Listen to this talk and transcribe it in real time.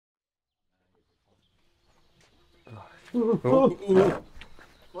Oh.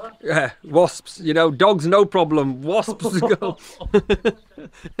 Yeah, wasps, you know, dogs no problem, wasps go.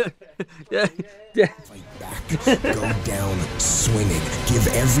 Yeah, yeah. Fight back, go down swinging, give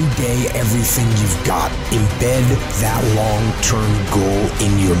every day everything you've got, embed that long-term goal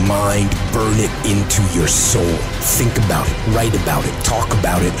in your mind, burn it into your soul, think about it, write about it, talk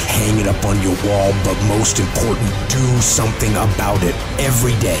about it, hang it up on your wall, but most important, do something about it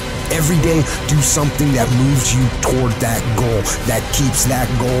every day. Every day, do something that moves you toward that goal, that keeps that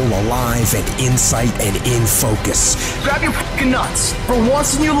goal alive and in sight and in focus. Grab your fucking nuts for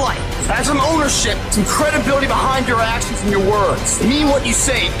once in your life. Have some ownership, some credibility behind your actions and your words. Mean what you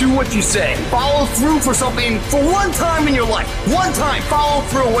say, do what you say. Follow through for something for one time in your life. One time, follow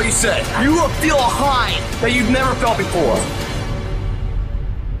through on what you say. You will feel a high that you've never felt before.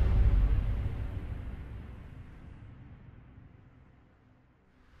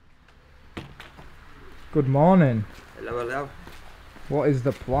 Good morning. Hello, hello. What is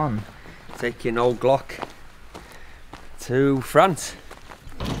the plan? Taking old Glock to France.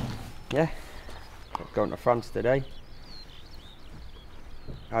 Yeah, going to France today.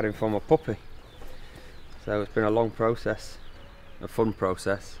 Had him from a puppy. So it's been a long process, a fun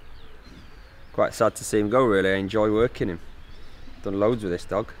process. Quite sad to see him go really, I enjoy working him. Done loads with this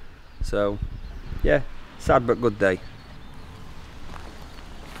dog. So yeah, sad but good day.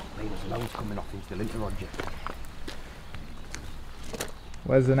 There's loads coming off into the linter, Roger.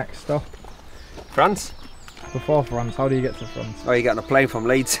 Where's the next stop? France. Before France, how do you get to France? Oh, you get on a plane from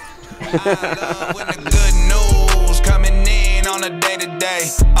Leeds. When the good news coming in on a day-to-day,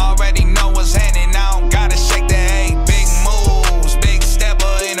 already know what's happening. I don't gotta shake the hay. Big moves, big stepper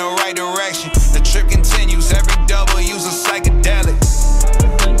in the right direction. The trip continues, every W's a psychedelic.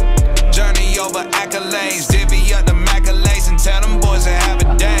 Journey over accolades, divvy up the accolades and tell them boys to have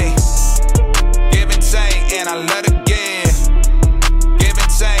a day. Give and take, and I let it give. Give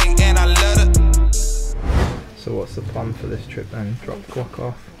and take, and I let it. So what's the plan for this trip then? Drop the Glock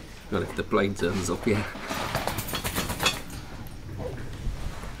off? Well, if the plane turns up, yeah.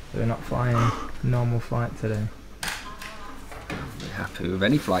 We're not flying normal flight today. We're happy with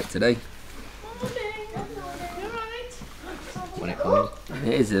any flight today. When it comes.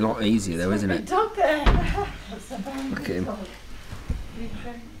 It is a lot easier though, isn't it? Look at him.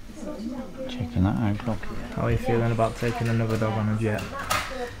 Checking that out, Glock. How are you feeling about taking another dog on a jet?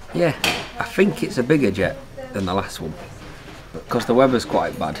 Yeah, I think it's a bigger jet than the last one. Because the weather's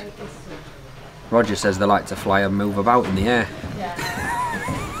quite bad. Roger says they like to fly and move about in the air.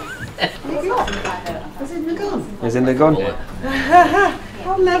 It's in the gun. Is in the gun? Yeah.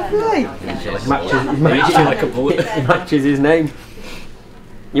 How lovely. He matches his name.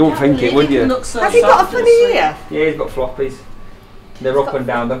 You wouldn't think it, would you? Has he got a funny ear? Yeah, he's got floppies. They're up and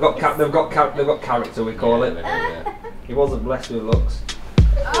down. They've got character, we call it. He wasn't blessed with looks.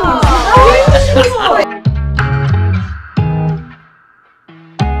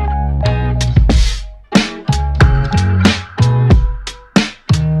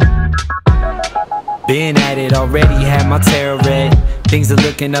 Been at it already, had my tarot read. Things are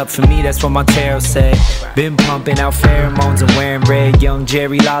looking up for me, that's what my tarot said. Been pumping out pheromones and wearing red. Young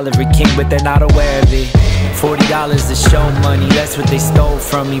Jerry Lolliver King, but they're not aware of it. $40 to show money, that's what they stole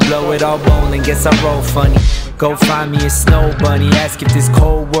from me. Blow it all bowling, guess I roll funny. Go find me a snow bunny, ask if this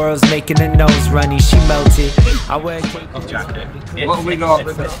cold world's making her nose runny. She melted, I wear a cape. What have we got?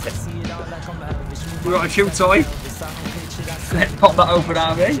 We got a chew toy. Let's pop that open,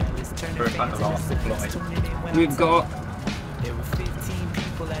 RV.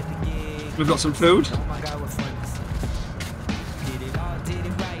 We've got some food.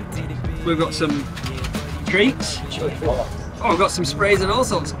 We've got some treats. Oh, we've got some sprays and all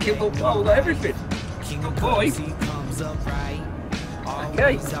sorts. Oh, we've got everything. Good boy.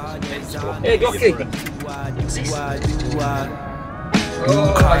 Okay. Hey, Glocky.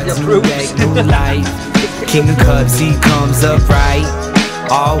 New cards, new deck, new life. King of Cups, he comes up right.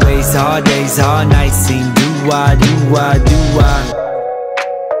 Always, all days, all nights, sing do-wah, do-wah, do-wah.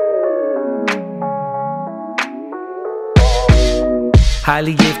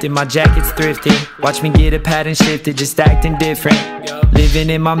 Highly gifted, my jacket's thrifted. Watch me get a pattern shifted, just acting different. Living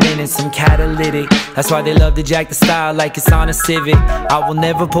in my minutes, I'm catalytic. That's why they love to jack the style like it's on a Civic. I will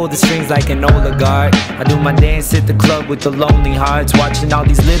never pull the strings like an oligarch. I do my dance at the club with the lonely hearts, watching all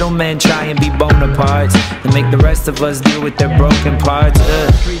these little men try and be Bonapartes and make the rest of us deal with their broken parts.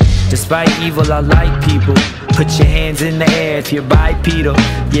 Despite evil, I like people. Put your hands in the air if you're bipedal.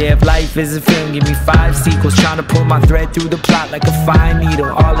 Yeah, if life is a film, give me 5 sequels. Trying to pull my thread through the plot like a fine needle.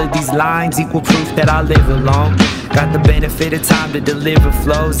 All of these lines equal proof that I live alone. Got the benefit of time to deliver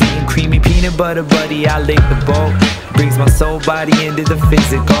flows. Eating creamy peanut butter, buddy, I lick the bowl. Brings my soul body into the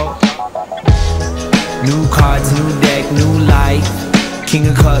physical. New cards, new deck, new life. King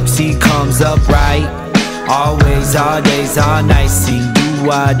of cups, he comes up right. Always, all days, all nights. See, do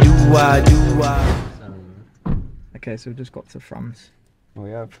I, do I, do I. Okay, so we've just got to France.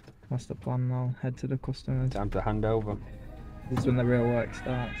 We have. What's the plan now? Head to the customers. Time to hand over. This is when the real work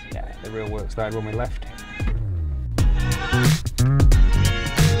starts. Yeah, the real work started when we left.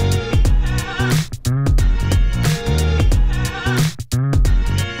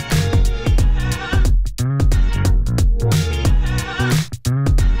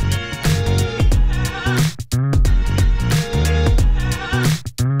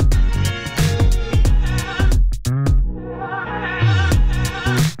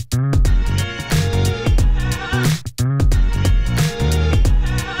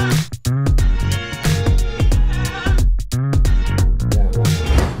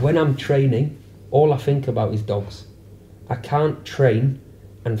 When I'm training, all I think about is dogs. I can't train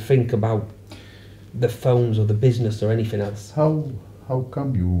and think about the phones or the business or anything else. How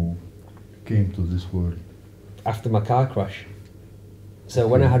come you came to this world? After my car crash. So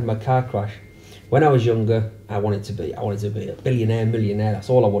when I had my car crash, when I was younger, I wanted to be a billionaire, millionaire. That's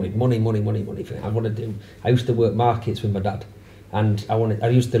all I wanted. Money, money, money, money. I used to work markets with my dad, and I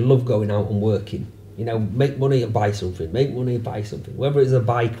used to love going out and working. You know, make money and buy something, make money and buy something, whether it was a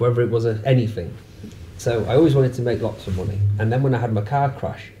bike, whether it was anything. So I always wanted to make lots of money. And then when I had my car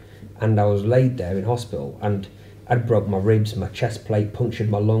crash and I was laid there in hospital and I'd broke my ribs, my chest plate, punctured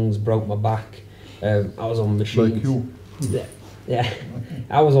my lungs, broke my back. I was on machines. Like you. Yeah.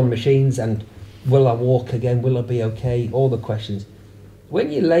 I was on machines and will I walk again? Will I be okay? All the questions.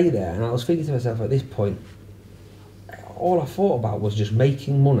 When you lay there, and I was thinking to myself at this point, all I thought about was just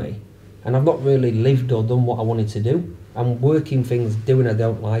making money. And I've not really lived or done what I wanted to do. I'm working things, doing I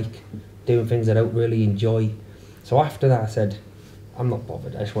don't like, doing things I don't really enjoy. So after that I said, I'm not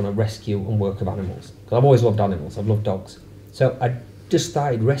bothered, I just want to rescue and work with animals. Because I've always loved animals, I've loved dogs. So I just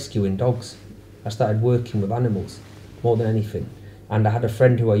started rescuing dogs. I started working with animals more than anything. And I had a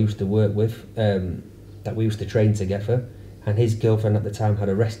friend who I used to work with, that we used to train together, and his girlfriend at the time had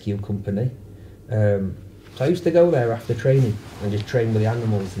a rescue company. So I used to go there after training and just train with the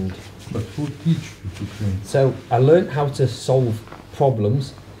animals. But who teach you to train? So I learned how to solve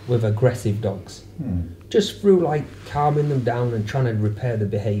problems with aggressive dogs, just through like calming them down and trying to repair the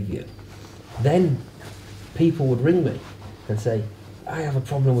behaviour. Then people would ring me and say, I have a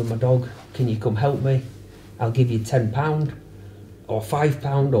problem with my dog, can you come help me? I'll give you £10 or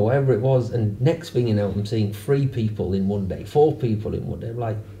 £5 or whatever it was. And next thing you know, I'm seeing 3 people in one day, 4 people in one day. I'm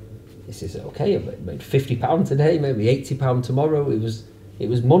like, this is okay, I made £50 today, maybe £80 tomorrow. It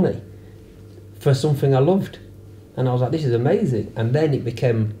was money for something I loved. And I was like, this is amazing. And then it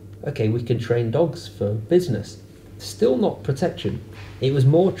became, okay, we can train dogs for business. Still not protection. It was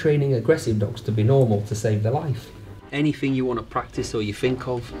more training aggressive dogs to be normal, to save their life. Anything you want to practice or you think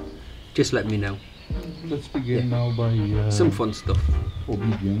of, just let me know. Let's begin now by... some fun stuff.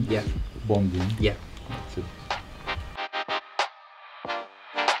 Obedience. Yeah. Bonding. Yeah. That's it.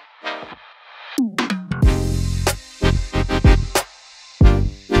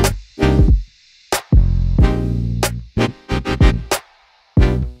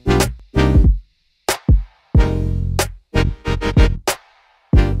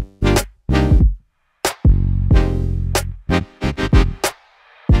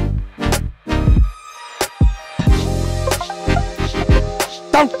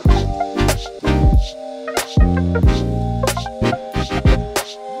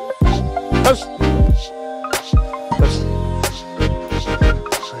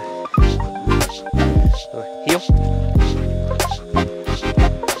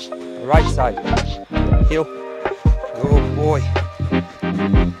 Right side, heel, good boy.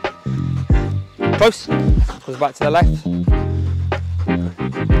 Close, goes back to the left.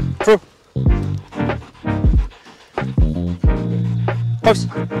 Through. Close.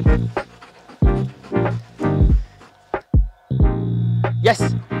 Yes,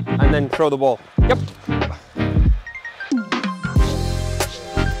 and then throw the ball. Yep.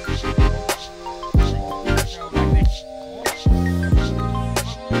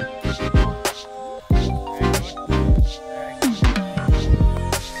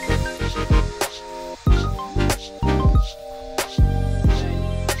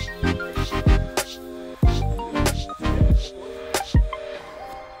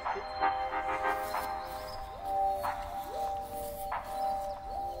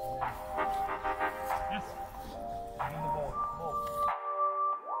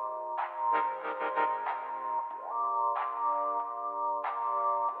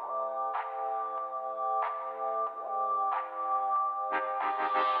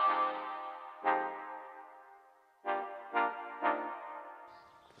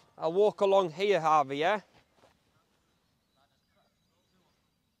 I'll walk along here, Harvey, yeah?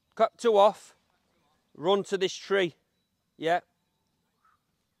 Cut 2 off, run to this tree, yeah?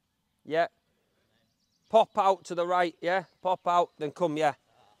 Yeah. Pop out to the right, yeah? Pop out, then come, yeah.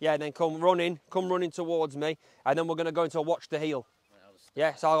 Yeah, then come running towards me, and then we're going to go into a watch the heel.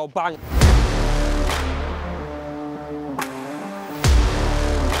 Yeah, so I'll go bang.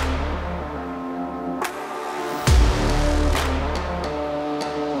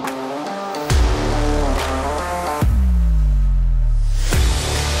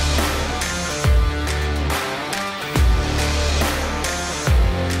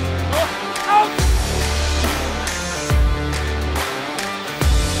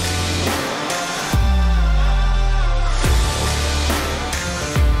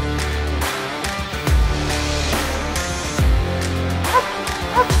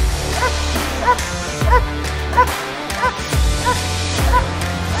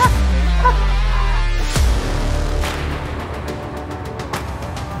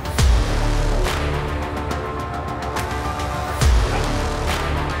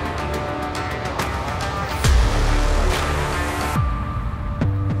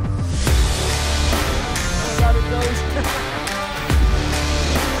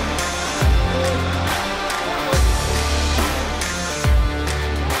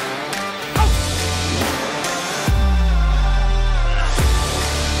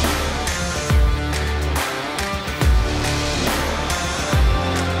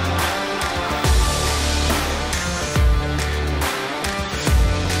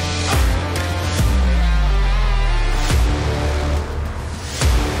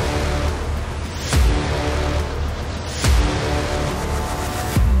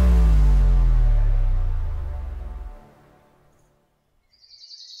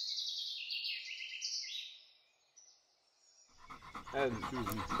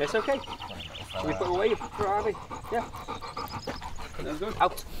 That's okay. Can we put it away for Harvey? Yeah. That's good.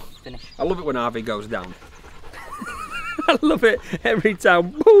 Out. Finish. I love it when Harvey goes down. I love it every time.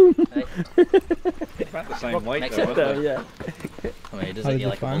 Boom. Hey. About the same weight though, yeah. I mean, does it get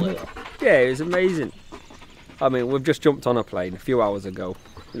like a bullet? Yeah, it was amazing. I mean, we've just jumped on a plane a few hours ago.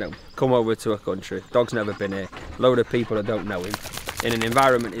 You know, come over to a country. Dog's never been here. Load of people that don't know him. In an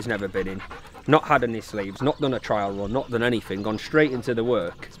environment he's never been in. Not had any sleeves, not done a trial run, not done anything, gone straight into the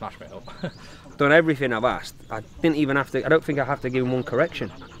work. Smash me up. Done everything I've asked. I didn't even have to, I don't think I have to give him one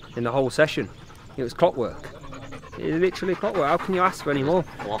correction in the whole session. It was clockwork. It was literally clockwork. How can you ask for any more?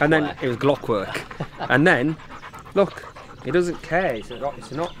 And then it was Glock work. And then, look, he doesn't care.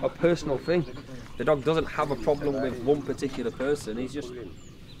 It's not a personal thing. The dog doesn't have a problem with one particular person. He's just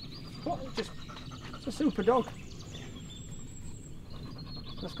it's a super dog.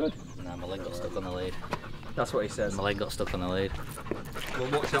 That's good. Nah, my leg got stuck on the lead. That's what he says. My leg got stuck on the lead. We'll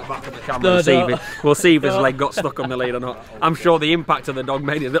watch that back at the camera and see we'll see if his leg got stuck on the lead or not. I'm sure the impact of the dog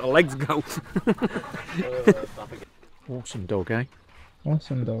made his little legs go. Awesome dog, eh?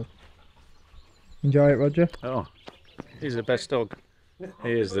 Awesome dog. Enjoy it, Roger? Oh, he's the best dog.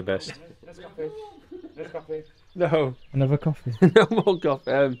 He is the best. No. Another coffee? No more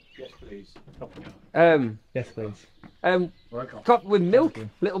coffee. Yes, please. Yes, please. Coffee with milk?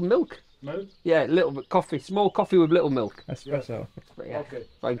 Little milk? Milk? Yeah, little bit coffee. Small coffee with little milk. Espresso. Yeah. Okay.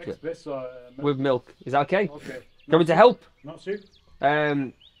 Thank you. Espresso, With milk. Is that okay? Okay. Do you want me to help? Not soup?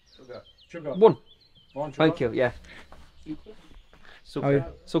 Sugar. One. One sugar? Thank you, yeah. Sucre.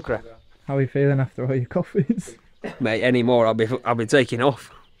 Sucre. How are you feeling after all your coffees? Mate, any more I'll be taking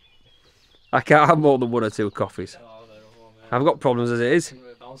off. I can't have more than 1 or 2 coffees. I've got problems as it is.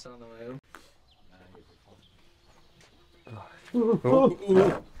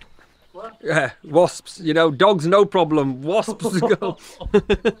 Yeah, wasps, you know, dogs no problem, wasps go.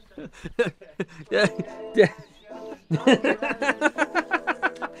 Yeah.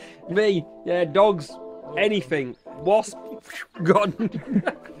 Me, yeah, dogs, anything, wasp, gone.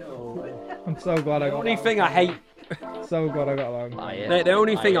 I'm so glad I got The only thing I hate. So glad I got along. Mate, the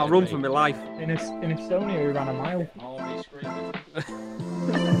only thing I'll run for my life. In Estonia we ran a mile.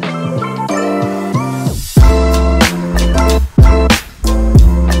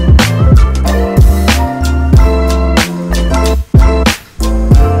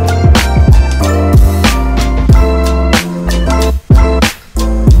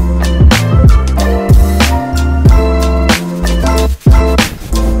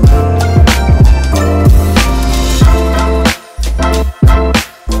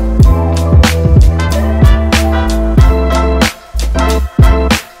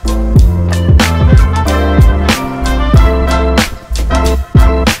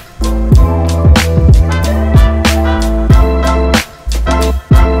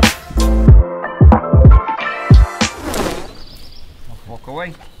 Walk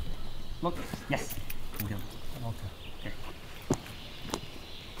away. Look. Yes. Okay. Okay.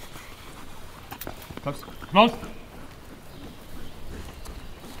 Close. Close.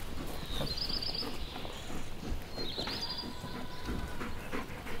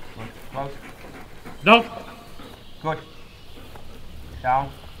 Close. No. Good.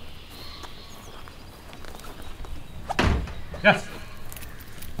 Down. Yes.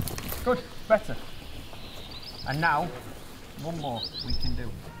 Good. Better. And now, one more we can do.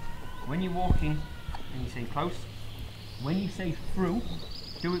 When you're walking and you say close, when you say through,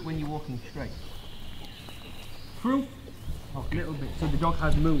 do it when you're walking straight. Through. Oh, a little bit. So the dog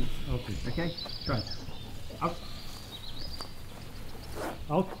has moved. Okay. Okay? Try. Out.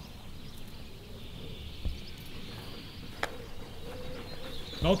 Out.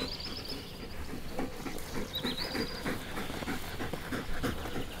 Out.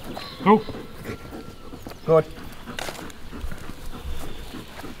 Through. Good.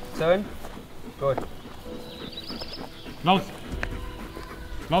 Turn. Good. Nose.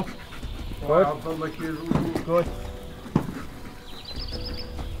 Nose. Good. Good.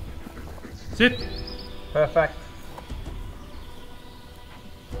 Sit. Perfect.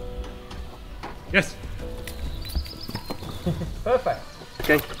 Yes. Perfect.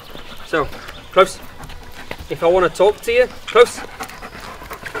 Okay. So, close. If I want to talk to you, close.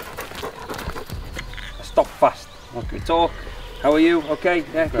 Stop fast. Okay. Talk. How are you? Okay.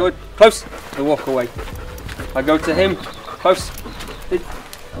 Yeah. Good. Close. I walk away. I go to him. Close.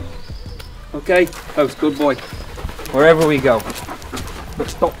 Okay. Close. Good boy. Wherever we go. But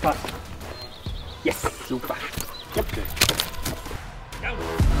stop fast. Yes. Super. Okay. Go.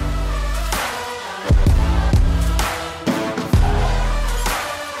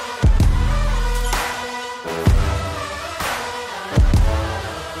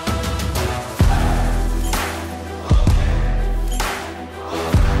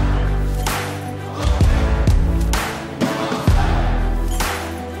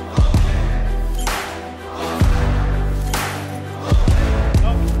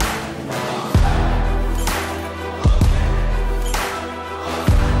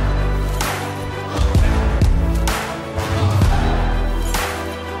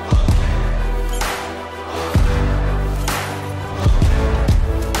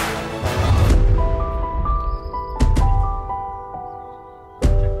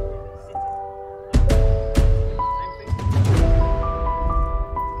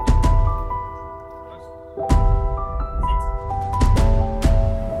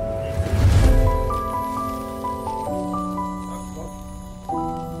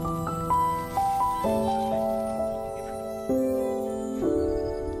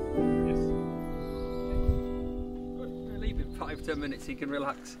 Leave him 5-10 minutes, he can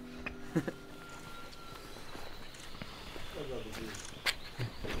relax.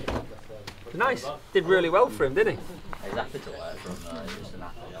 Nice, did really well for him, didn't he? He's happy to work from just an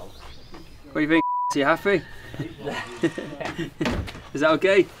happy dog. What do you think? Are you happy? Is that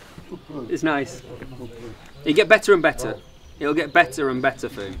okay? It's nice. He'll get better and better. It'll get better and better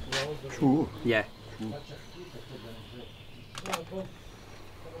for him. Sure. Yeah.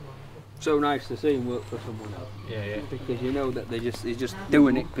 So nice to see him work for someone else. Yeah, yeah. Because you know that he's just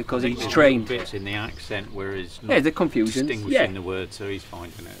doing it because he's trained. Bits in the accent where he's Yeah, the confusion. distinguishing the word, so he's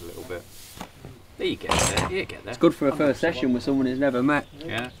finding it a little bit. There you get there. You get there. It's good for a first session with someone he's never met.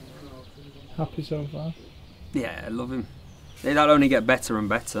 Yeah. Happy so far? Yeah, I love him. That'll only get better and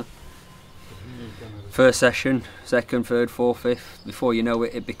better. First session, second, third, fourth, fifth. Before you know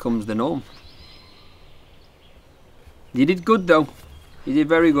it, it becomes the norm. You did good though. You did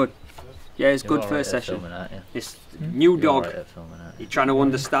very good. Yeah, it's good first session. It's new dog. You're trying to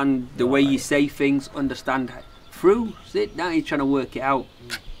understand the way you say things, understand through. Sit down, you're trying to work it out.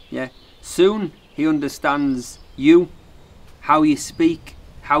 Yeah. Soon he understands you, how you speak,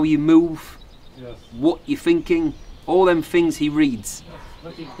 how you move, what you're thinking, all them things he reads.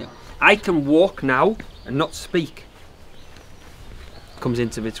 Yeah. I can walk now and not speak. Comes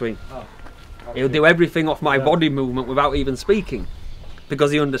into between. He'll do everything off my body movement without even speaking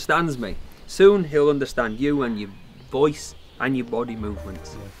because he understands me. Soon he'll understand you and your voice and your body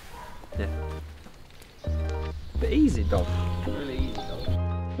movements. Yeah. But easy dog. Really easy dog.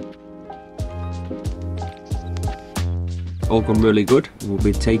 All gone really good. We'll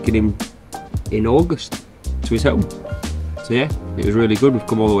be taking him in August to his home. So yeah, it was really good. We've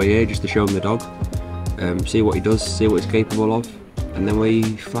come all the way here just to show him the dog, see what he does, see what he's capable of, and then we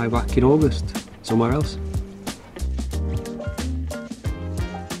fly back in August somewhere else.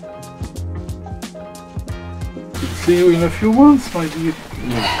 See you in a few months, my dear.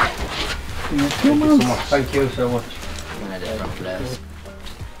 Yeah. In a few months. Thank you so much.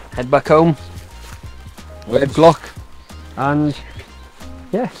 head back home, red Glock, and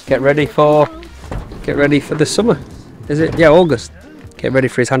yeah, get ready for the summer. Is it? Yeah, August. Get ready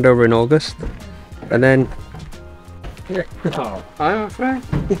for his handover in August, and then yeah. Oh, I'm afraid.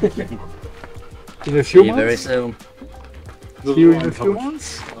 In a few See you very months? soon. See you in a few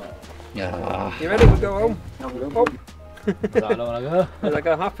months? Yeah. You ready? We'll go home. I don't want to go. Like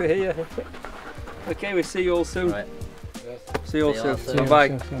I'm happy here. Okay, we'll see you all soon. Right. See you all See you all soon. soon.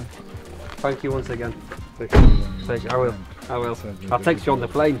 Bye. Thank you once again. I will. I'll text you on the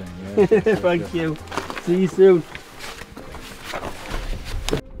plane. Thank you. See you soon.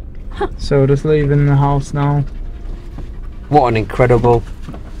 So just leaving the house now. What an incredible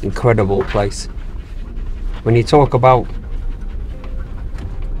place. When you talk about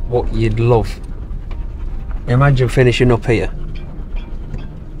what you'd love, imagine finishing up here.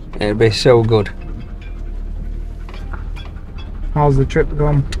 It'd be so good. How's the trip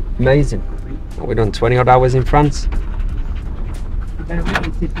gone? Amazing. We've done 20 odd hours in France.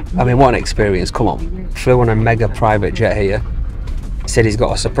 I mean, what an experience, come on. Flew on a mega private jet here. Said he's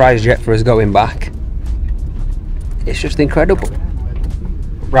got a surprise jet for us going back. It's just incredible.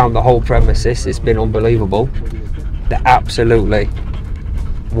 Round the whole premises, it's been unbelievable. They're absolutely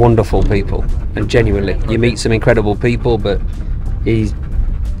wonderful people, and genuinely, you meet some incredible people, but he's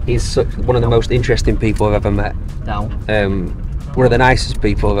one of the most interesting people I've ever met. One of the nicest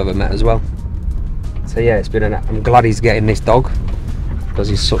people I've ever met as well. So yeah, it's been I'm glad he's getting this dog, because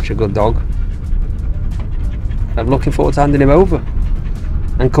he's such a good dog. I'm looking forward to handing him over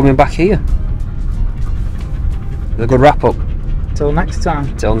and coming back here. It's a good wrap up. Till next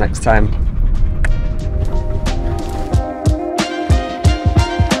time. Till next time.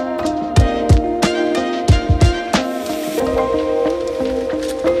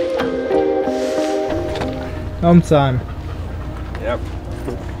 Home time. Yep.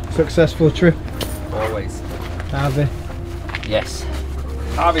 Successful trip. Always. Harvey. Yes.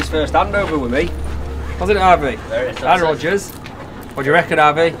 Harvey's first handover with me. Wasn't it, Harvey? Very And Rogers. What do you reckon,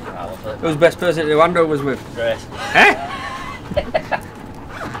 Harvey? Who's the best person to do handovers with? Grace. Eh?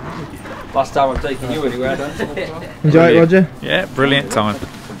 Last time I'm taking you anywhere, then. Enjoy it, Roger? Yeah, brilliant time.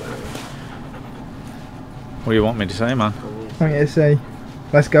 What do you want me to say, man? I want you to say,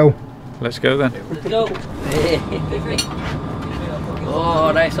 let's go. Let's go then. Let's go.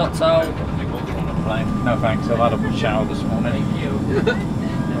 Oh, nice hot towel. No thanks, I've had a shower this morning. Thank you.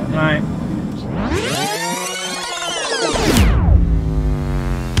 Right.